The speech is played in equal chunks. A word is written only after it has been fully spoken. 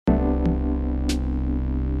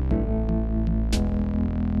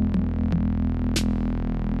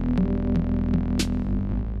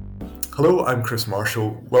Hello, I'm Chris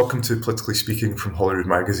Marshall. Welcome to Politically Speaking from Holyrood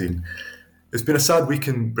Magazine. It's been a sad week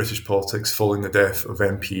in British politics following the death of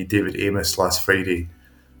MP David Amess last Friday.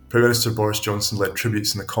 Prime Minister Boris Johnson led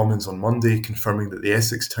tributes in the Commons on Monday, confirming that the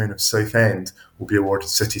Essex town of Southend will be awarded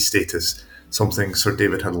city status, something Sir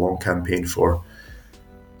David had long campaigned for.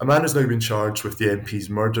 A man has now been charged with the MP's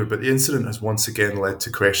murder, but the incident has once again led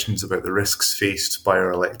to questions about the risks faced by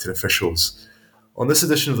our elected officials. On this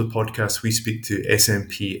edition of the podcast, we speak to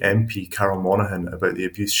SNP MP Carol Monaghan about the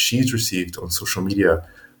abuse she's received on social media,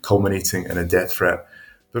 culminating in a death threat.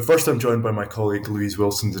 But first, I'm joined by my colleague Louise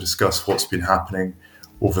Wilson to discuss what's been happening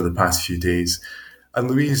over the past few days.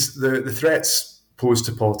 And Louise, the threats posed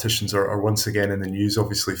to politicians are once again in the news,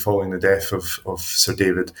 obviously following the death of Sir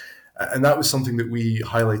David. And that was something that we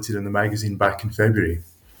highlighted in the magazine back in February.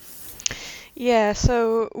 Yeah,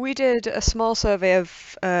 so we did a small survey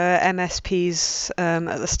of MSPs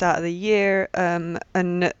at the start of the year, and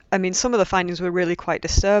I mean, some of the findings were really quite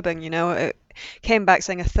disturbing. It came back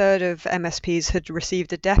saying a third of MSPs had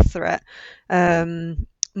received a death threat.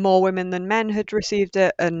 More women than men had received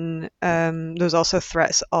it, and there was also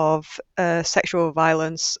threats of sexual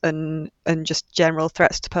violence and just general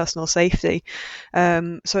threats to personal safety.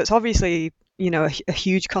 So it's obviously, a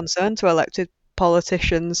huge concern to elected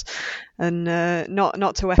politicians, and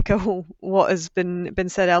not to echo what has been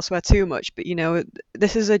said elsewhere too much, but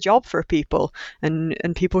this is a job for people,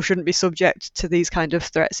 and people shouldn't be subject to these kind of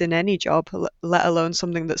threats in any job, let alone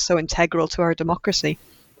something that's so integral to our democracy.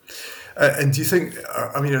 And do you think,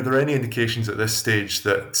 are there any indications at this stage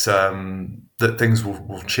that that things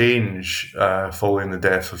will change following the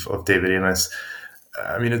death of David Amess?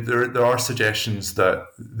 I mean, there are suggestions that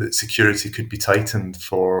security could be tightened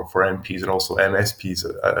for MPs and also MSPs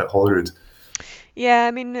at Holyrood. Yeah,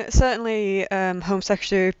 I mean, certainly Home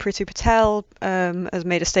Secretary Priti Patel has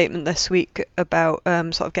made a statement this week about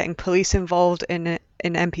sort of getting police involved in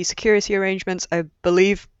MP security arrangements. I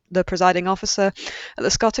believe the presiding officer at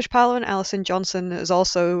the Scottish Parliament, Alison Johnson, has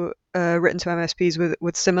also written to MSPs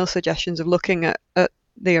with similar suggestions of looking at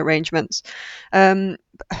the arrangements. But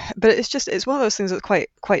it's one of those things that's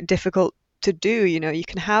quite difficult to do. You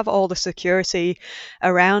can have all the security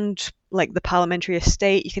around like the parliamentary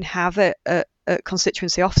estate, you can have it at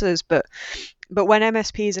constituency offices, but when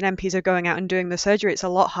MSPs and MPs are going out and doing the surgery, it's a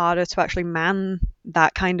lot harder to actually man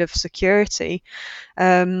that kind of security.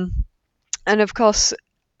 And of course,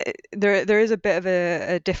 there is a bit of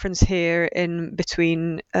a difference here in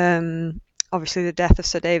between obviously the death of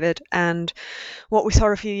Sir David and what we saw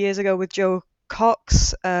a few years ago with Jo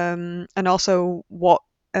Cox, and also what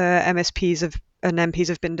MSPs and MPs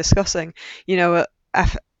have been discussing.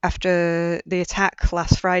 After the attack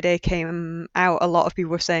last Friday came out, a lot of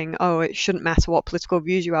people were saying, "Oh, it shouldn't matter what political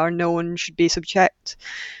views you are; no one should be subject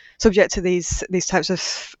to these types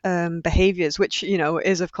of behaviours," which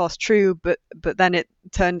is of course true. But then it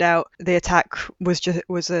turned out the attack was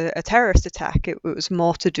a terrorist attack. It was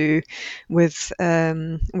more to do with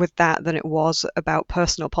that than it was about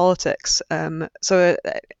personal politics. So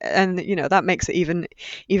and that makes it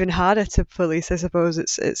even harder to police. I suppose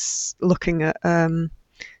it's looking at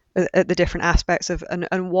the different aspects of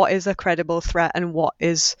and what is a credible threat and what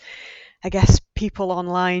is, I guess, people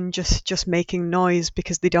online just making noise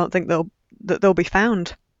because they don't think they'll be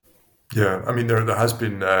found. Yeah, I mean, there has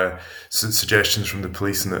been suggestions from the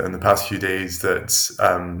police in the past few days that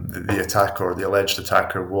the attacker or the alleged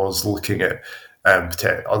attacker was looking at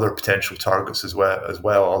other potential targets as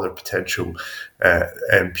well, other potential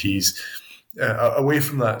MPs. Away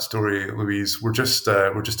from that story, Louise, we're just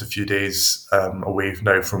a few days away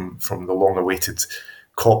now from the long-awaited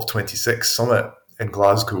COP26 summit in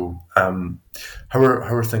Glasgow. How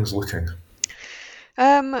are things looking?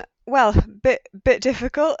 Well, bit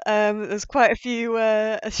difficult. There's quite a few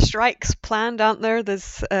strikes planned, aren't there?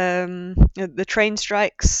 There's the train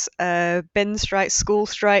strikes, bin strikes, school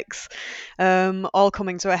strikes, all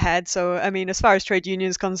coming to a head. So, I mean, as far as trade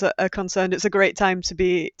unions are concerned, it's a great time to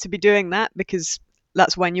be doing that because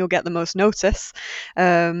that's when you'll get the most notice.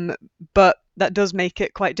 But that does make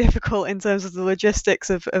it quite difficult in terms of the logistics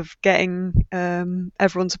of getting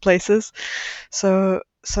everyone to places.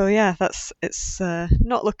 So yeah, it's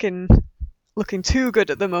not looking too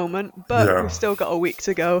good at the moment, but Yeah. we've still got a week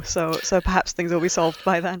to go, so perhaps things will be solved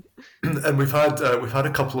by then. And we've had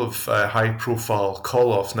a couple of high-profile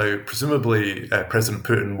call-offs. Now, presumably, President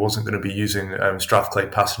Putin wasn't going to be using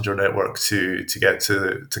Strathclyde passenger network to get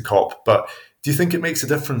to COP. But do you think it makes a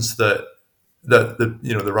difference that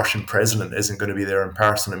the Russian president isn't going to be there in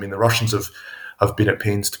person? I mean, the Russians have been at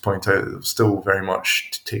pains to point out that still very much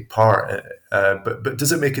to take part. But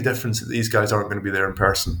does it make a difference that these guys aren't going to be there in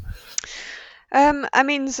person? I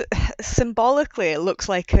mean, symbolically, it looks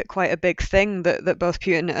like quite a big thing that both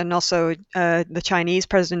Putin and also the Chinese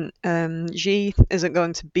president Xi isn't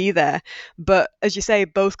going to be there. But as you say,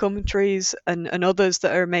 both countries and others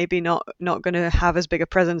that are maybe not going to have as big a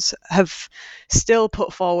presence have still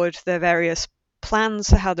put forward their various plans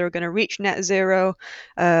for how they're going to reach net zero,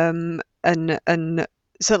 and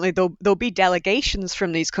certainly there'll be delegations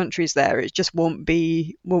from these countries there. It just won't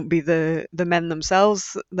be the men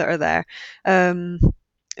themselves that are there. Um,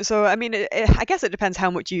 so I mean, I guess it depends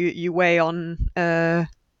how much you weigh on the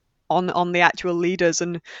actual leaders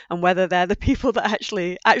and whether they're the people that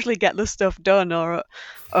actually get the stuff done or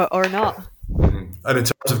not. And in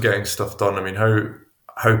terms of getting stuff done, I mean,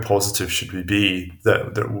 how positive should we be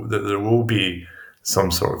that there will be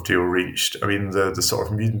some sort of deal reached? I mean, the sort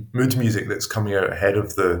of mood music that's coming out ahead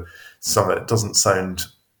of the summit doesn't sound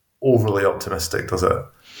overly optimistic, does it?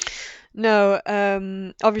 No,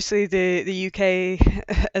 obviously the UK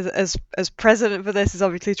as president for this is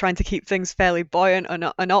obviously trying to keep things fairly buoyant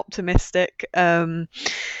and optimistic.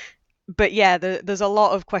 But yeah, there's a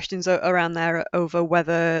lot of questions around there over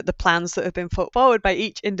whether the plans that have been put forward by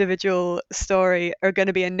each individual story are going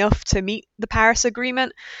to be enough to meet the Paris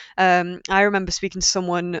Agreement. I remember speaking to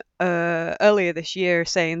someone earlier this year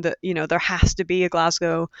saying that there has to be a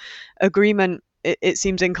Glasgow agreement. It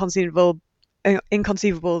seems inconceivable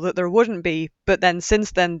that there wouldn't be, but then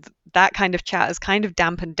since then that kind of chat has kind of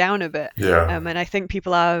dampened down a bit. Yeah. And I think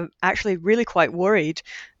people are actually really quite worried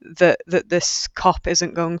that this COP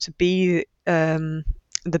isn't going to be the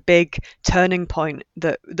big turning point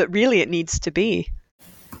that really it needs to be.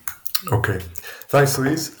 Okay. Thanks,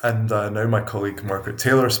 Louise. And now my colleague Margaret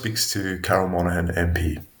Taylor speaks to Carol Monaghan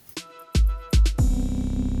MP.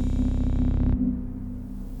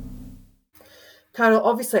 Carol,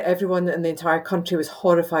 obviously everyone in the entire country was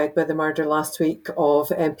horrified by the murder last week of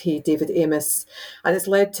MP David Amess, and it's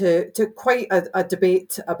led to quite a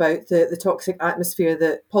debate about the toxic atmosphere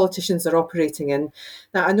that politicians are operating in.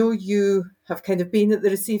 Now, I know you have kind of been at the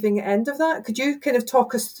receiving end of that. Could you kind of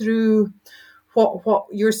talk us through what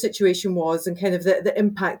your situation was and kind of the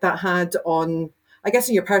impact that had on, I guess,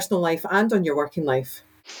 in your personal life and on your working life?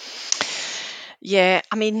 Yeah,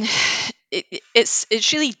 I mean,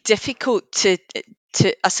 it's really difficult to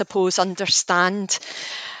I suppose understand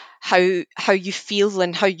how you feel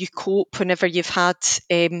and how you cope whenever you've had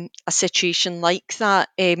a situation like that.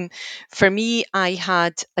 For me, I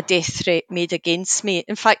had a death threat made against me.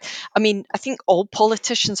 In fact, I mean, I think all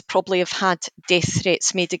politicians probably have had death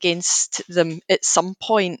threats made against them at some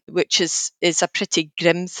point, which is a pretty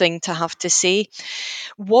grim thing to have to say.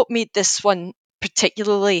 What made this one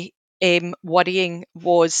particularly worrying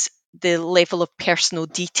was the level of personal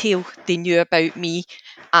detail they knew about me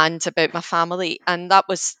and about my family, and that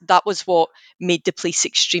was what made the police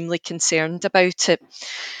extremely concerned about it.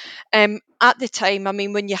 At the time, I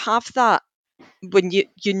mean, when you have that, when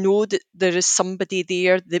you know that there is somebody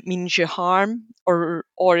there that means you harm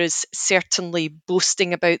or is certainly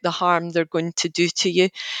boasting about the harm they're going to do to you,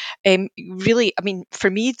 really, I mean, for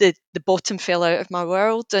me, the bottom fell out of my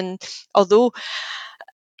world. And although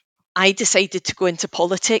I decided to go into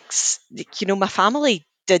politics, my family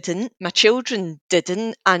didn't, my children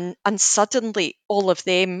didn't, and suddenly all of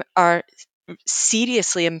them are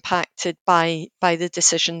seriously impacted by the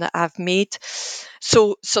decision that I've made.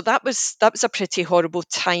 So that was a pretty horrible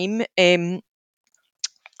time. I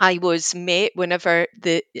was met whenever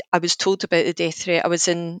I was told about the death threat. I was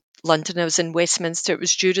in London, I was in Westminster. It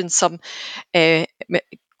was during some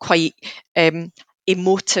quite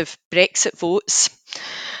emotive Brexit votes.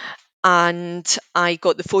 And I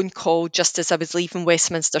got the phone call just as I was leaving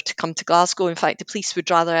Westminster to come to Glasgow. In fact, the police would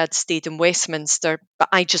rather I'd stayed in Westminster, but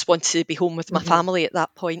I just wanted to be home with my family at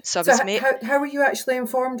that point. So I was met. How were you actually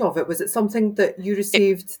informed of it? Was it something that you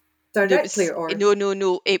received directly?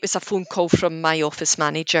 No. It was a phone call from my office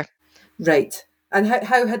manager. Right. And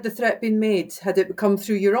how had the threat been made? Had it come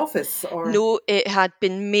through your office? Or no, it had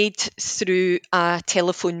been made through a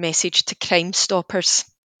telephone message to Crime Stoppers.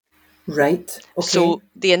 Right. Okay. So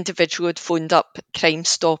the individual had phoned up Crime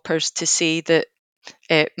Stoppers to say that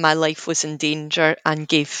my life was in danger and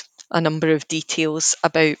gave a number of details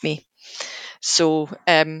about me. So,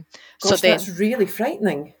 that's really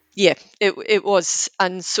frightening. Yeah, it was.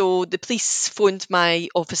 And so the police phoned my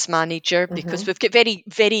office manager because we've got very,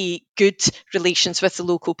 very good relations with the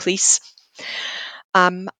local police.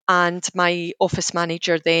 And my office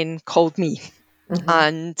manager then called me.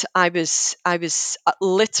 And I was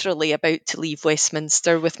literally about to leave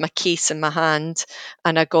Westminster with my case in my hand,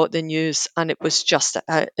 and I got the news, and it was just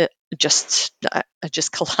I just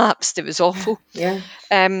collapsed. It was awful. Yeah.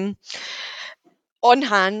 on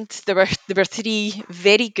hand, there were three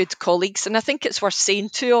very good colleagues, and I think it's worth saying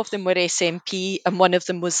two of them were SNP and one of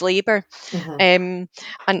them was Labour. And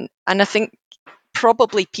I think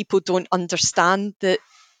probably people don't understand that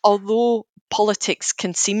although politics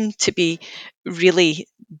can seem to be really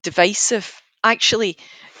divisive, actually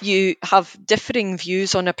you have differing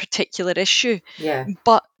views on a particular issue. Yeah.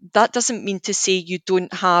 But that doesn't mean to say you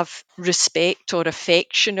don't have respect or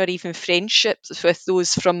affection or even friendships with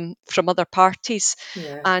those from other parties.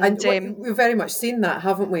 Yeah. And we've very much seen that,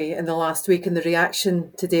 haven't we, in the last week, in the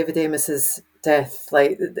reaction to David Amess's death.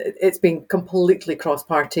 Like, it's been completely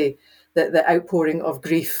cross-party, the outpouring of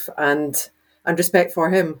grief and respect for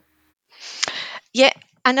him. Yeah,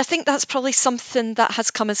 and I think that's probably something that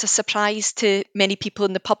has come as a surprise to many people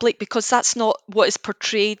in the public, because that's not what is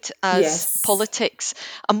portrayed as Yes. politics.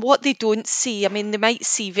 And what they don't see, I mean, they might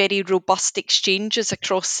see very robust exchanges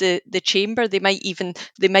across the chamber. They might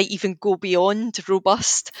even go beyond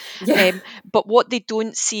robust. Yeah. But what they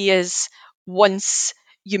don't see is, once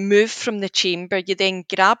you move from the chamber, you then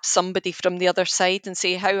grab somebody from the other side and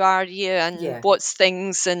say, "How are you? And Yeah. what's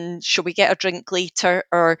things? And shall we get a drink later?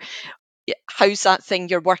 Or how's that thing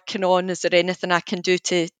you're working on? Is there anything I can do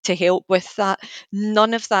to help with that?"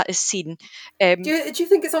 None of that is seen. Do you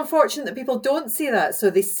think it's unfortunate that people don't see that?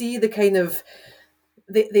 So they see the kind of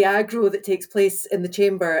the aggro that takes place in the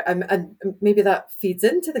chamber, and maybe that feeds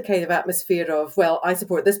into the kind of atmosphere of, well, I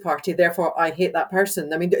support this party, therefore I hate that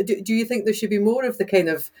person. I mean, do you think there should be more of the kind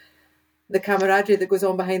of the camaraderie that goes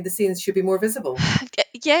on behind the scenes should be more visible?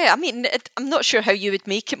 Yeah, I mean, I'm not sure how you would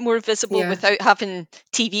make it more visible without having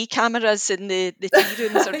TV cameras in the tea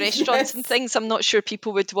rooms or restaurants and things. I'm not sure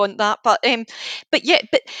people would want that, but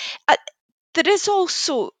there is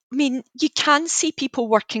also, I mean, you can see people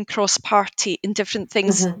working cross-party in different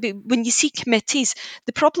things. When you see committees,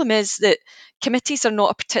 the problem is that committees are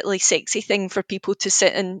not a particularly sexy thing for people to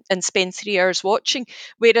sit and spend 3 hours watching.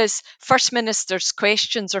 Whereas First Minister's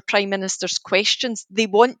questions or Prime Minister's questions, they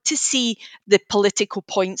want to see the political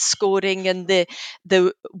point scoring and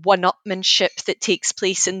the one-upmanship that takes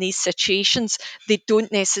place in these situations. They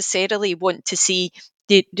don't necessarily want to see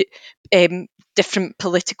the different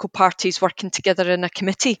political parties working together in a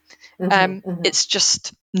committee. It's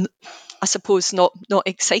just, I suppose, not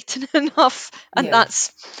exciting enough, and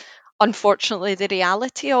that's unfortunately the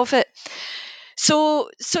reality of it. So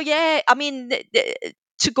yeah, I mean,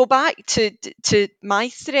 to go back to my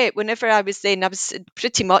threat, whenever I was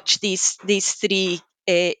pretty much these three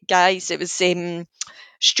guys. It was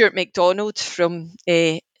Stuart MacDonald from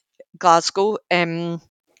Glasgow,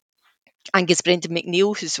 Angus Brendan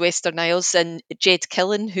McNeil, who's Western Isles, and Jed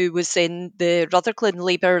Killen, who was in the Rutherglen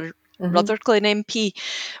Labour Rutherglen MP,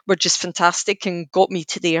 were just fantastic and got me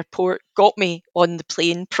to the airport, got me on the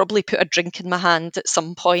plane, probably put a drink in my hand at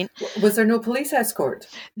some point. Was there no police escort?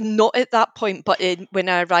 Not at that point, but when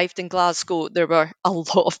I arrived in Glasgow, there were a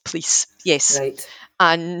lot of police, yes. Right.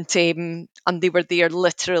 And they were there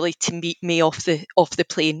literally to meet me off the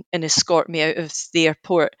plane and escort me out of the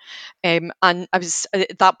airport. And I was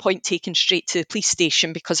at that point taken straight to the police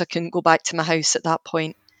station because I couldn't go back to my house at that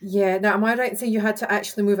point. Yeah. Now, am I right in saying you had to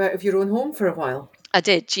actually move out of your own home for a while? I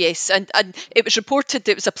did, yes. And it was reported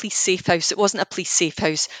that it was a police safe house. It wasn't a police safe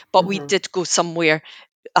house, but we did go somewhere,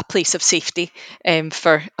 a place of safety,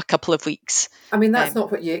 for a couple of weeks. I mean, that's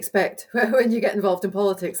not what you expect when you get involved in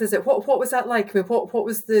politics, is it? What was that like? I mean, what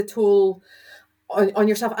was the toll on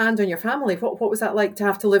yourself and on your family? What was that like to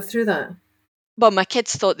have to live through that? Well, my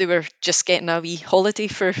kids thought they were just getting a wee holiday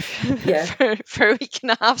for a week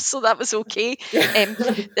and a half, so that was okay.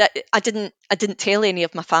 I didn't tell any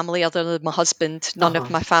of my family other than my husband. None of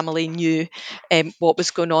my family knew what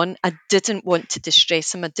was going on. I didn't want to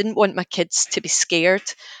distress them. I didn't want my kids to be scared.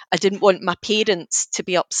 I didn't want my parents to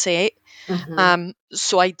be upset.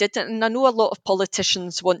 So I didn't, and I know a lot of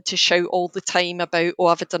politicians want to shout all the time about, oh,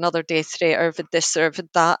 I've had another death threat, or I've had this, or I've had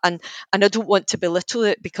that, and I don't want to belittle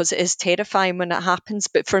it because it is terrifying when it happens,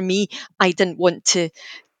 but for me, I didn't want to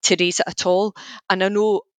raise it at all. And I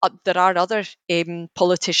know there are other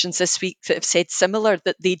politicians this week that have said similar,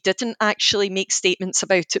 that they didn't actually make statements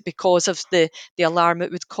about it because of the alarm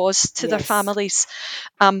it would cause to their families.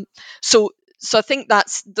 So I think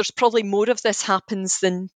there's probably more of this happens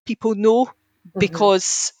than people know,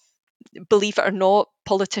 because believe it or not,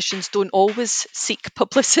 politicians don't always seek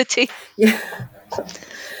publicity. Yeah.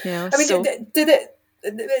 I mean, did it?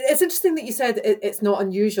 It's interesting that you said it's not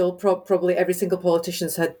unusual. Probably every single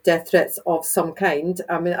politician's had death threats of some kind.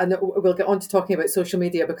 I mean, I know we'll get on to talking about social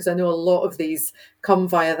media, because I know a lot of these come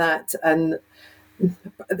via that, and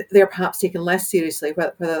they're perhaps taken less seriously,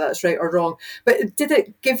 whether that's right or wrong. But did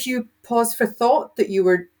it give you pause for thought that you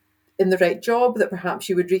were in the right job that perhaps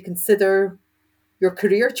you would reconsider your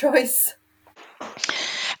career choice?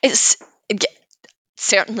 It's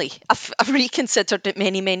certainly, I've reconsidered it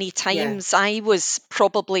many, many times. Yeah. I was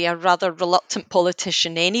probably a rather reluctant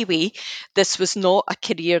politician anyway. This was not a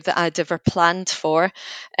career that I'd ever planned for.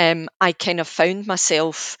 I kind of found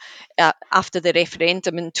myself after the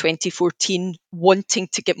referendum in 2014 wanting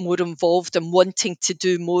to get more involved and wanting to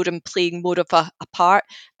do more and playing more of a part.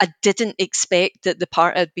 I didn't expect that the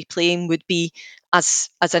part I'd be playing would be as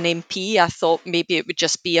an MP. I thought maybe it would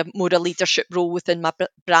just be more a leadership role within my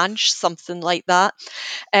branch, something like that.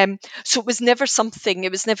 So it was never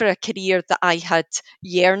a career that I had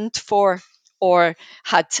yearned for or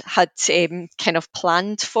had kind of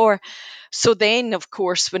planned for. So then, of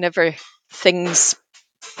course, whenever things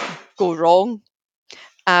go wrong,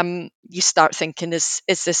 you start thinking, is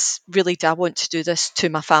this really, do I want to do this to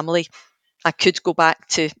my family? I could go back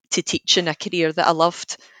to teaching, a career that I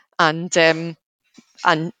loved, and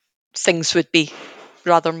things would be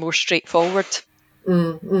rather more straightforward.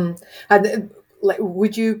 And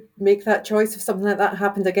would you make that choice if something like that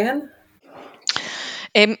happened again?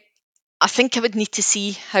 I think I would need to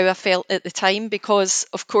see how I felt at the time, because,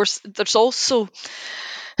 of course, there's also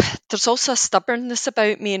a stubbornness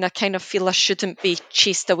about me, and I kind of feel I shouldn't be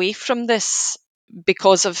chased away from this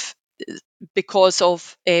because of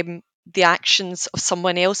the actions of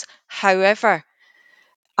someone else. However,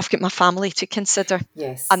 I've got my family to consider.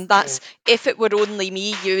 Yes. And that's, if it were only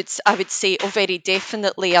me, I would say, oh, very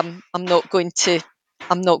definitely, I'm not going to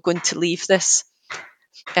leave this.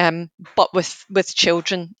 But with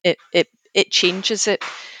children, it changes it.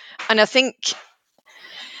 And I think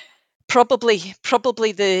probably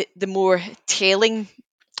the more telling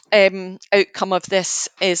outcome of this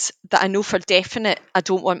is that I know for definite I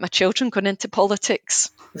don't want my children going into politics.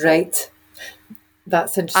 Right.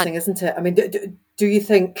 That's interesting, isn't it? I mean, do you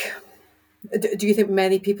think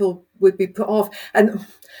many people would be put off? And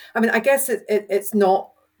I mean, I guess it's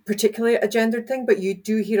not particularly a gendered thing, but you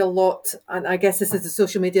do hear a lot, and I guess this is a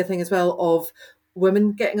social media thing as well, of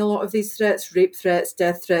women getting a lot of these threats, rape threats,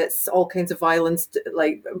 death threats, all kinds of violence,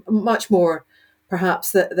 like much more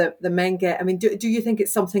perhaps that the men get. I mean, do you think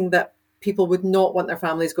it's something that people would not want their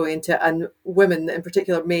families going into, and women in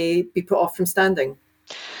particular may be put off from standing?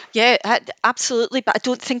 Yeah, absolutely. But I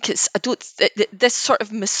don't think this sort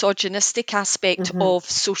of misogynistic aspect of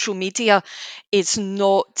social media is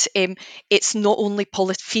not, it's not only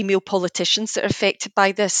female politicians that are affected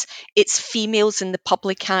by this, it's females in the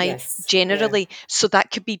public eye generally. Yeah. So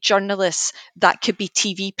that could be journalists, that could be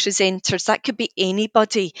TV presenters, that could be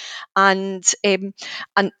anybody. And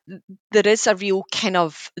there is a real kind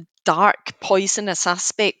of dark, poisonous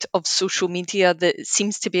aspect of social media that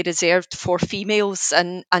seems to be reserved for females,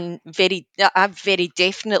 and I've very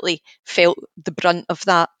definitely felt the brunt of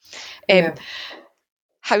that.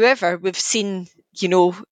 However, we've seen,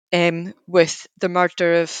 with the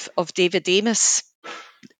murder of David Amess,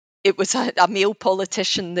 it was a male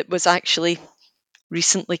politician that was actually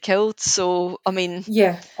recently killed. So, I mean,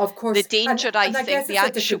 yeah, of course, the danger. And I think guess it's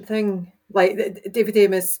a different thing. Like David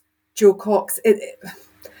Amess, Jo Cox,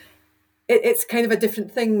 it's kind of a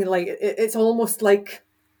different thing. Like it's almost like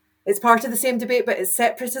it's part of the same debate, but it's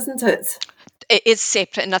separate, isn't it? It is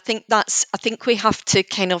separate, and I think we have to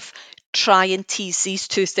kind of try and tease these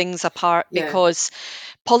two things apart, because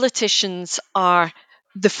politicians are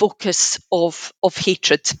the focus of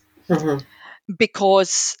hatred.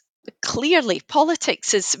 Because clearly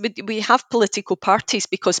politics is, we have political parties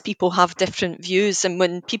because people have different views, and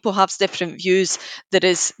when people have different views, there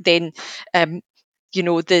is then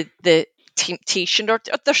the temptation, or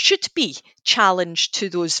there should be challenge to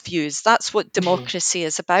those views. That's what democracy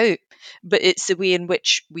is about, but it's the way in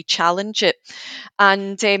which we challenge it.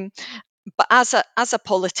 And but as a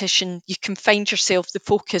politician, you can find yourself the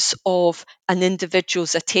focus of an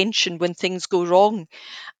individual's attention when things go wrong.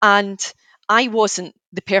 And I wasn't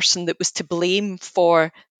the person that was to blame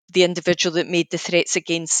for the individual that made the threats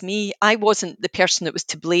against me. I wasn't the person that was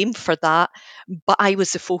to blame for that, but I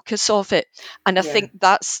was the focus of it. And I think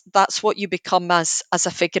that's what you become as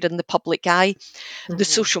a figure in the public eye. The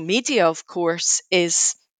social media, of course,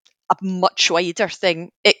 is a much wider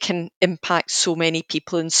thing. It can impact so many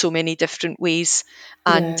people in so many different ways,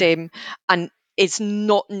 and it's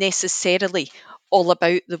not necessarily all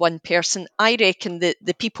about the one person. I reckon that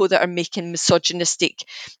the people that are making misogynistic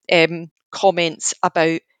comments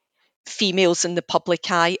about females in the public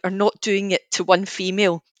eye are not doing it to one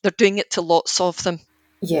female, they're doing it to lots of them.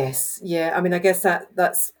 Yes, yeah. I mean, I guess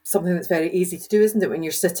that's something that's very easy to do, isn't it, when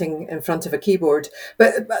you're sitting in front of a keyboard?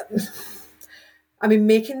 But I mean,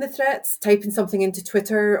 making the threats, typing something into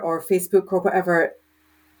Twitter or Facebook or whatever,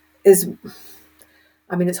 is,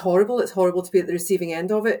 I mean, it's horrible. It's horrible to be at the receiving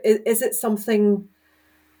end of it. Is it something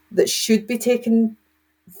that should be taken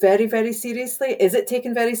very, very seriously? Is it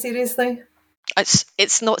taken very seriously?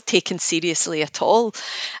 It's not taken seriously at all.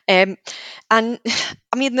 And I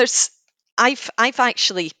mean, I've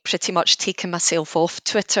actually pretty much taken myself off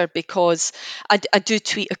Twitter because I do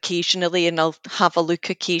tweet occasionally and I'll have a look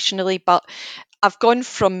occasionally, but I've gone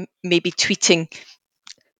from maybe tweeting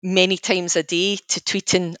many times a day to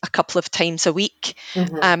tweeting a couple of times a week.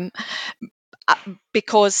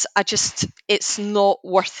 Because it's not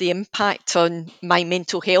worth the impact on my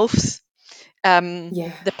mental health.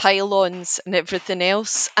 The pile-ons and everything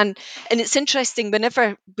else, and it's interesting.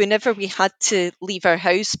 Whenever we had to leave our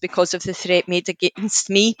house because of the threat made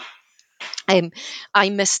against me, I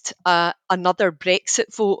missed another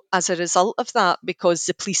Brexit vote as a result of that because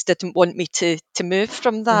the police didn't want me to move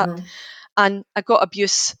from that. And I got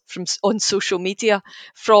abuse on social media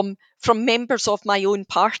from members of my own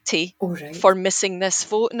party for missing this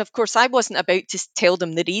vote. And of course, I wasn't about to tell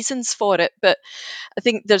them the reasons for it, but I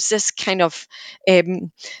think there's this kind of, I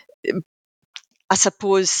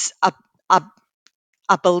suppose, a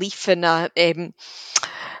belief in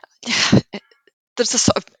there's a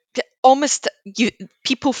sort of almost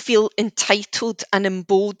people feel entitled and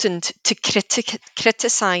emboldened to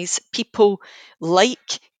criticise people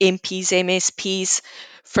like MPs, MSPs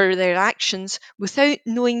for their actions without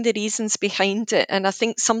knowing the reasons behind it. And I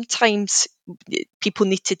think sometimes people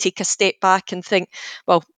need to take a step back and think,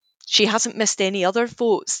 well, she hasn't missed any other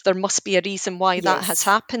votes. There must be a reason why that has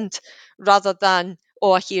happened, rather than,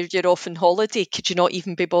 oh, I hear you're off on holiday. Could you not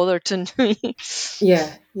even be bothered? And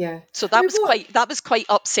So that was quite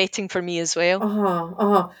upsetting for me as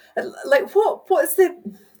well. Like, what is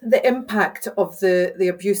the impact of the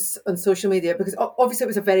abuse on social media? Because obviously it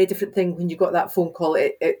was a very different thing when you got that phone call.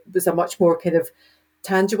 It was a much more kind of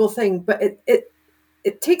tangible thing, but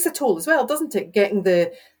it takes a toll as well, doesn't it? Getting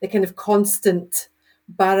the kind of constant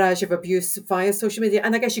barrage of abuse via social media,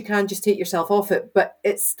 and I guess you can just take yourself off it, but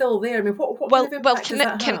it's still there. I mean, what kind of impact does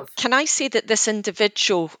that have? Can I say that this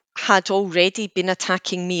individual had already been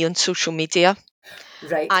attacking me on social media?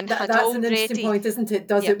 Right, and that's an interesting point, isn't it?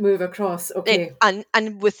 Does it move across? Okay.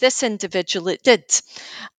 And with this individual, it did.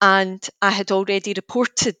 And I had already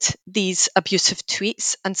reported these abusive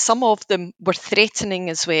tweets, and some of them were threatening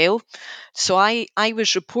as well. So I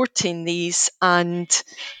was reporting these, and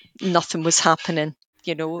nothing was happening.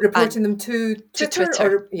 Reporting them to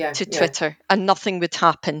Twitter. Twitter, and nothing would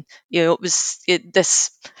happen. This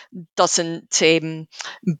doesn't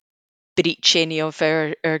breach any of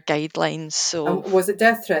our guidelines. So was it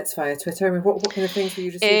death threats via Twitter? I mean, what kind of things were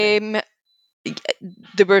you receiving?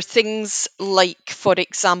 There were things like, for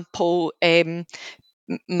example,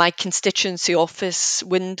 my constituency office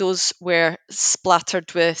windows were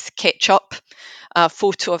splattered with ketchup. A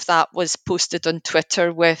photo of that was posted on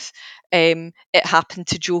Twitter with it happened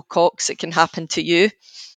to Jo Cox, it can happen to you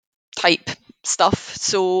type stuff.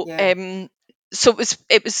 So so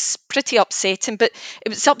it was pretty upsetting, but it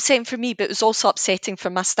was upsetting for me, but it was also upsetting for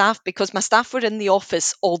my staff, because my staff were in the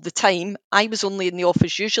office all the time. I was only in the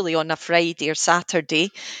office usually on a Friday or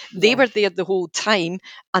Saturday. They were there the whole time,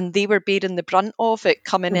 and they were bearing the brunt of it,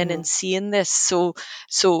 coming in and seeing this. So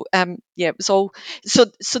it was all so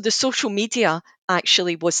the social media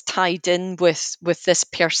actually was tied in with this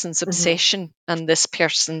person's obsession and this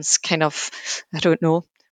person's kind of, I don't know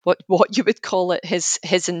what you would call it, his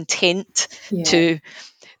intent to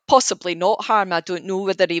possibly not harm. I don't know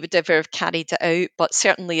whether he would ever have carried it out, but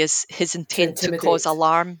certainly his intent to cause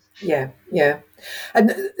alarm. Yeah.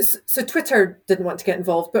 And so Twitter didn't want to get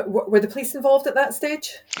involved, but were the police involved at that stage?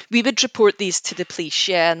 We would report these to the police,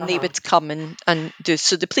 and they would come and do.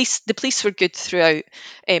 So the police were good throughout,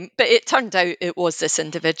 but it turned out it was this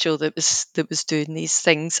individual that was doing these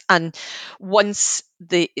things. And once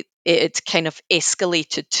it kind of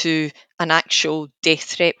escalated to an actual death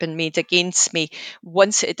threat being made against me,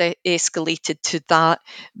 once it escalated to that,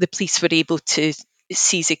 the police were able to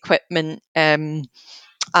seize equipment and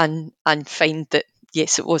find that,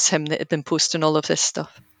 yes, it was him that had been posting all of this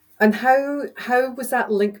stuff. And how was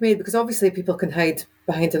that link made? Because obviously people can hide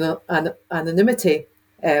behind an anonymity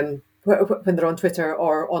when they're on Twitter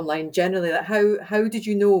or online generally. How did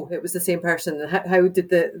you know it was the same person? How did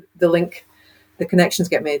the link, the connections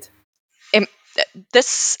get made?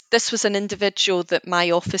 This was an individual that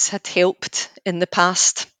my office had helped in the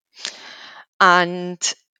past, and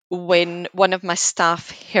when one of my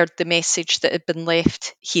staff heard the message that had been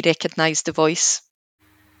left, he recognised the voice.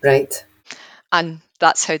 Right. And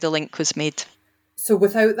that's how the link was made. So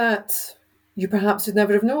without that, you perhaps would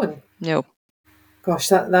never have known? No. Gosh,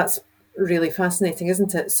 that's really fascinating,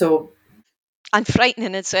 isn't it? So, and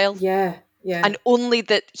frightening as well. yeah. And only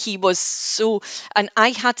that he was so, and I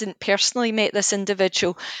hadn't personally met this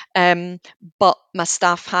individual, but my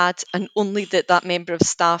staff had, and only that member of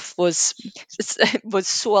staff was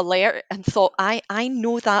so alert and thought, I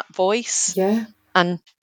know that voice, Yeah. and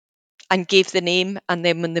gave the name, and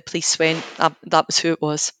then when the police went, that was who it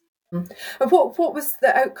was. And what was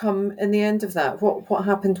the outcome in the end of that? What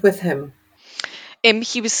happened with him?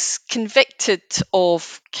 He was convicted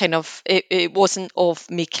of it wasn't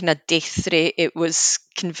of making a death threat, it was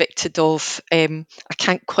convicted of, I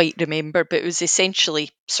can't quite remember, but it was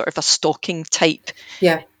essentially sort of a stalking type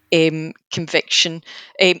conviction.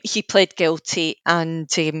 He pled guilty,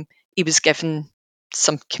 and he was given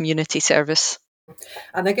some community service.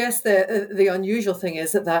 And I guess the unusual thing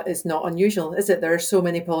is that is not unusual, is it? There are so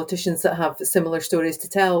many politicians that have similar stories to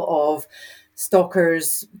tell of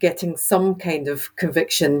stalkers getting some kind of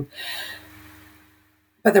conviction.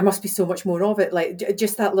 But there must be so much more of it. Like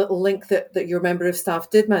just that little link that your member of staff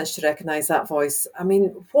did manage to recognise that voice. I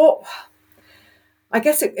mean, what? I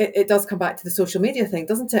guess it does come back to the social media thing,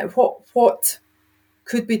 doesn't it? What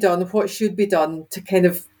could be done? What should be done to kind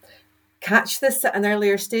of catch this at an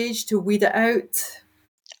earlier stage, to weed it out?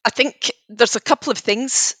 I think there's a couple of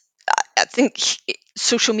things. I think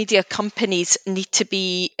social media companies need to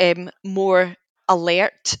be more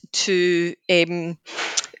alert to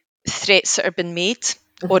threats that are being made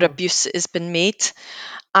or abuse that has been made,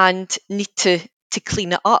 and need to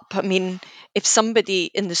clean it up. I mean, if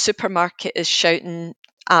somebody in the supermarket is shouting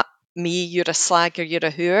at me, "You're a slag," or "You're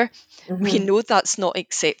a whore," we know that's not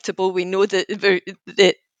acceptable. We know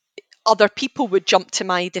that other people would jump to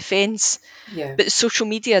my defence, but social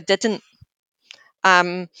media didn't.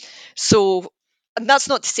 So, and that's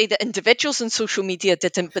not to say that individuals on social media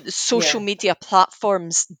didn't, but the social media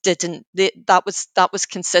platforms didn't. That was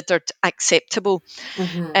considered acceptable.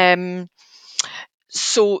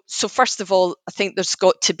 So first of all, I think there's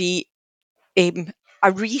got to be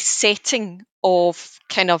a resetting of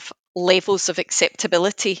kind of levels of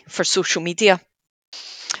acceptability for social media.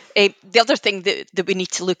 The other thing that we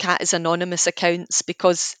need to look at is anonymous accounts,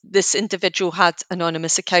 because this individual had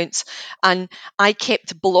anonymous accounts, and I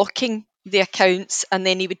kept blocking the accounts, and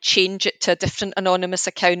then he would change it to a different anonymous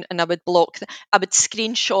account, and I would block. I would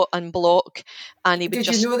screenshot and block, and he would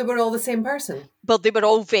Did you know they were all the same person? Well, they were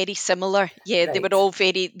all very similar. Yeah, Right. They were all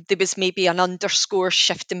very. There was maybe an underscore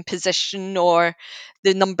shift in position, or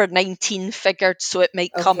the number 19 figured, so it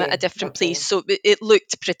might come at a different place. So it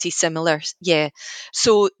looked pretty similar. Yeah.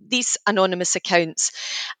 So these anonymous accounts,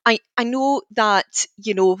 I know that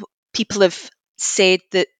people have said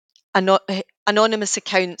that anonymous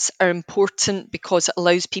accounts are important because it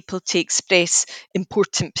allows people to express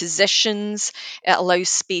important positions. It allows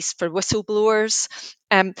space for whistleblowers.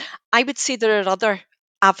 I would say there are other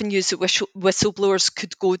avenues that whistleblowers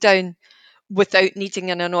could go down without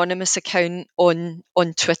needing an anonymous account on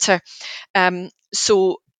Twitter.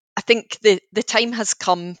 So I think the time has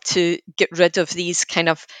come to get rid of these kind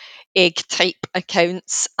of egg type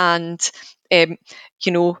accounts, and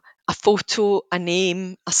a photo, a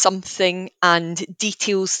name, a something, and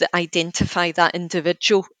details that identify that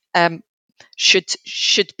individual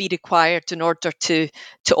should be required in order to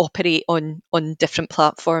operate on different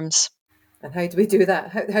platforms. And how do we do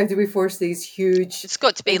that? How do we force these huge? It's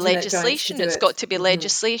got to be legislation. It's got to be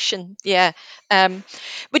legislation. Yeah,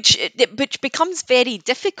 which becomes very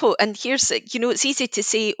difficult. And here's, it's easy to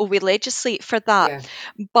say, "Oh, we legislate for that,"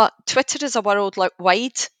 but Twitter is a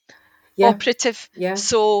worldwide operative.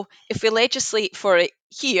 So if we legislate for it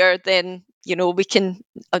here, then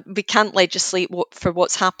we can't legislate for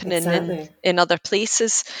what's happening in other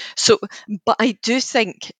places. So, but I do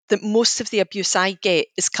think that most of the abuse I get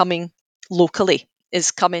is coming locally,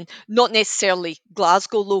 not necessarily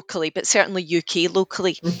Glasgow locally, but certainly UK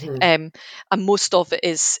locally. And most of it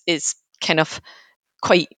is kind of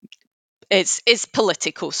quite, it's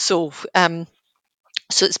political. So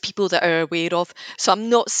it's people that are aware of. So I'm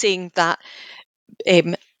not saying that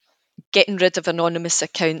getting rid of anonymous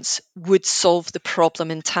accounts would solve the problem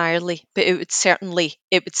entirely, but it would certainly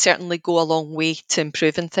go a long way to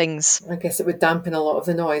improving things. I guess it would dampen a lot of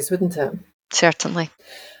the noise, wouldn't it? Certainly.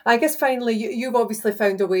 I guess finally, you've obviously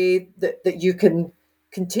found a way that you can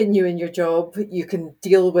continue in your job. You can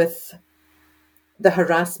deal with the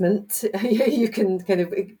harassment. You can kind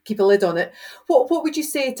of keep a lid on it. What would you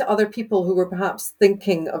say to other people who were perhaps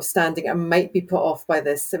thinking of standing and might be put off by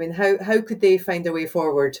this? I mean, how could they find a way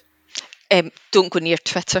forward? Don't go near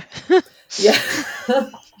Twitter. Yeah.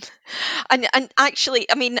 and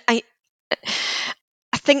actually, I mean, I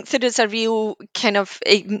think there is a real kind of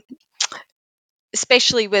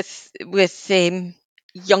especially with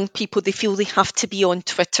young people, they feel they have to be on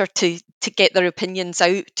Twitter to get their opinions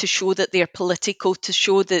out, to show that they're political, to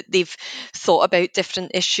show that they've thought about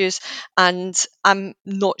different issues. And I'm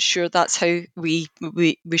not sure that's how we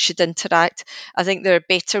should interact. I think there are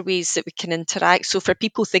better ways that we can interact. So for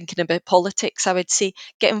people thinking about politics, I would say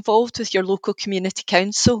get involved with your local community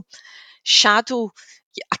council. Shadow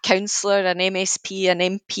a councillor, an MSP, an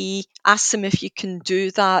MP, ask them if you can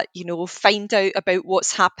do that, find out about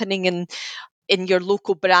what's happening in your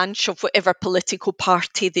local branch of whatever political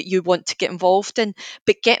party that you want to get involved in,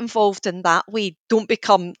 but get involved in that way. Don't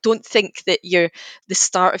think that the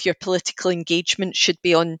start of your political engagement should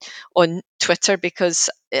be on Twitter, because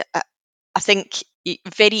I think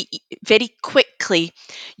very, very quickly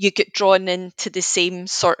you get drawn into the same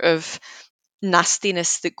sort of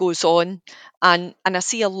nastiness that goes on, and I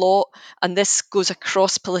see a lot, and this goes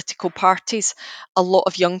across political parties, a lot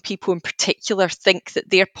of young people in particular think that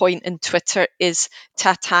their point in Twitter is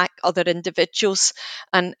to attack other individuals,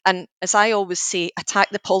 and as I always say,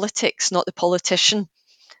 attack the politics, not the politician,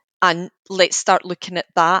 and let's start looking at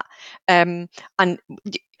that. And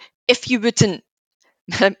if you wouldn't,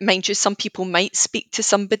 mind you, some people might speak to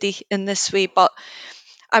somebody in this way, but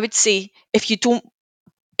I would say if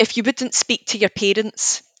you wouldn't speak to your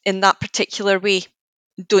parents in that particular way,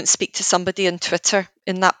 don't speak to somebody on Twitter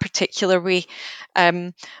in that particular way.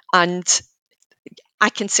 And I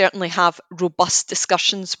can certainly have robust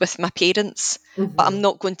discussions with my parents, but I'm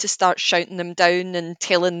not going to start shouting them down and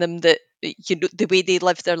telling them that the way they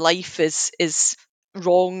live their life is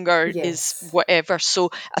wrong or is whatever. So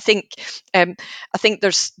I think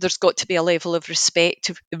there's got to be a level of respect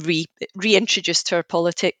to reintroduce to our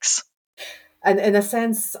politics. And in a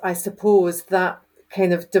sense, I suppose that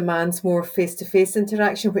kind of demands more face-to-face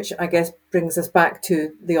interaction, which I guess brings us back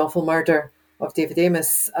to the awful murder of David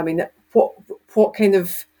Amess. I mean, what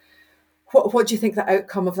do you think the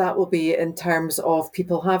outcome of that will be in terms of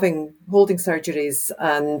people holding surgeries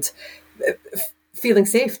and feeling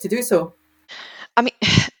safe to do so? I mean,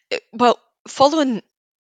 well, following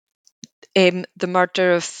the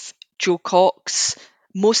murder of Jo Cox,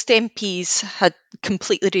 most MPs had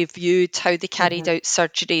completely reviewed how they carried out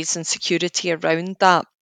surgeries and security around that.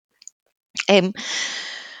 And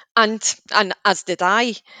as did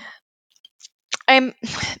I.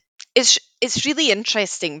 It's really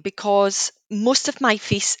interesting because most of my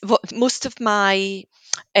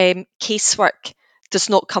casework does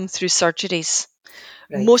not come through surgeries.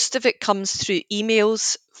 Right. Most of it comes through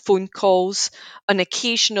emails, phone calls, and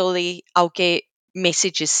occasionally I'll get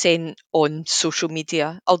messages sent on social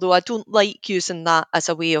media, although I don't like using that as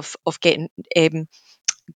a way of getting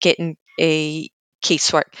a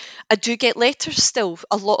casework. I do get letters still.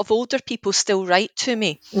 A lot of older people still write to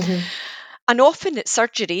me. And often at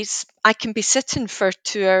surgeries, I can be sitting for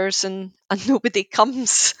 2 hours and nobody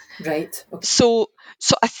comes. Right. Okay. So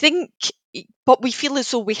I think, but we feel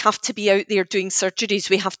as though we have to be out there doing surgeries.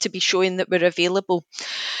 We have to be showing that we're available.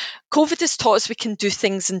 COVID has taught us we can do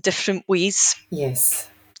things in different ways. Yes.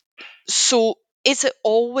 So is it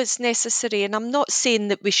always necessary? And I'm not saying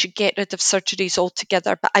that we should get rid of surgeries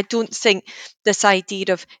altogether, but I don't think this idea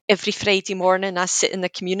of every Friday morning I sit in the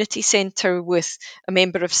community centre with a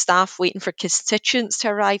member of staff waiting for constituents to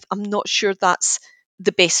arrive, I'm not sure that's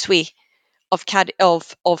the best way of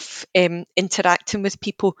interacting with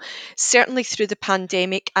people. Certainly through the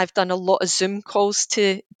pandemic, I've done a lot of Zoom calls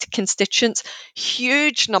to constituents,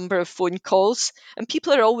 huge number of phone calls, and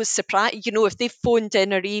people are always surprised. If they've phoned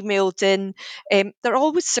in or emailed in, they're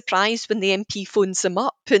always surprised when the MP phones them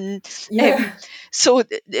up, and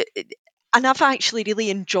and I've actually really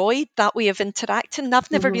enjoyed that way of interacting.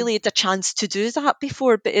 I've never really had a chance to do that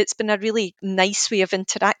before, but it's been a really nice way of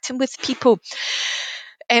interacting with people.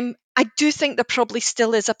 I do think there probably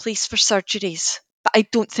still is a place for surgeries, but I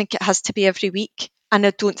don't think it has to be every week, and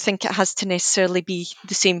I don't think it has to necessarily be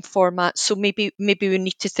the same format. So maybe we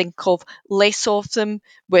need to think of less of them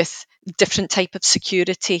with different type of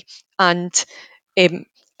security and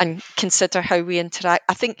consider how we interact.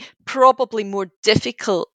 I think probably more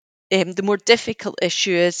difficult. The more difficult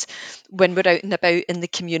issue is when we're out and about in the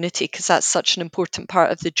community, because that's such an important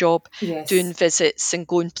part of the job, doing visits and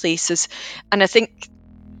going places. And I think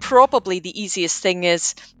probably the easiest thing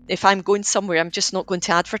is if I'm going somewhere, I'm just not going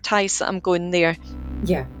to advertise that I'm going there.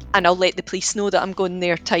 Yeah. And I'll let the police know that I'm going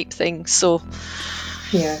there type thing. So,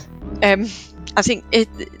 yeah. I think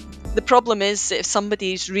the problem is that if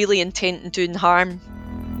somebody's really intent on doing harm,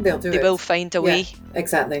 they will find a way.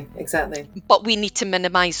 Exactly. But we need to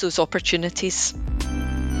minimise those opportunities.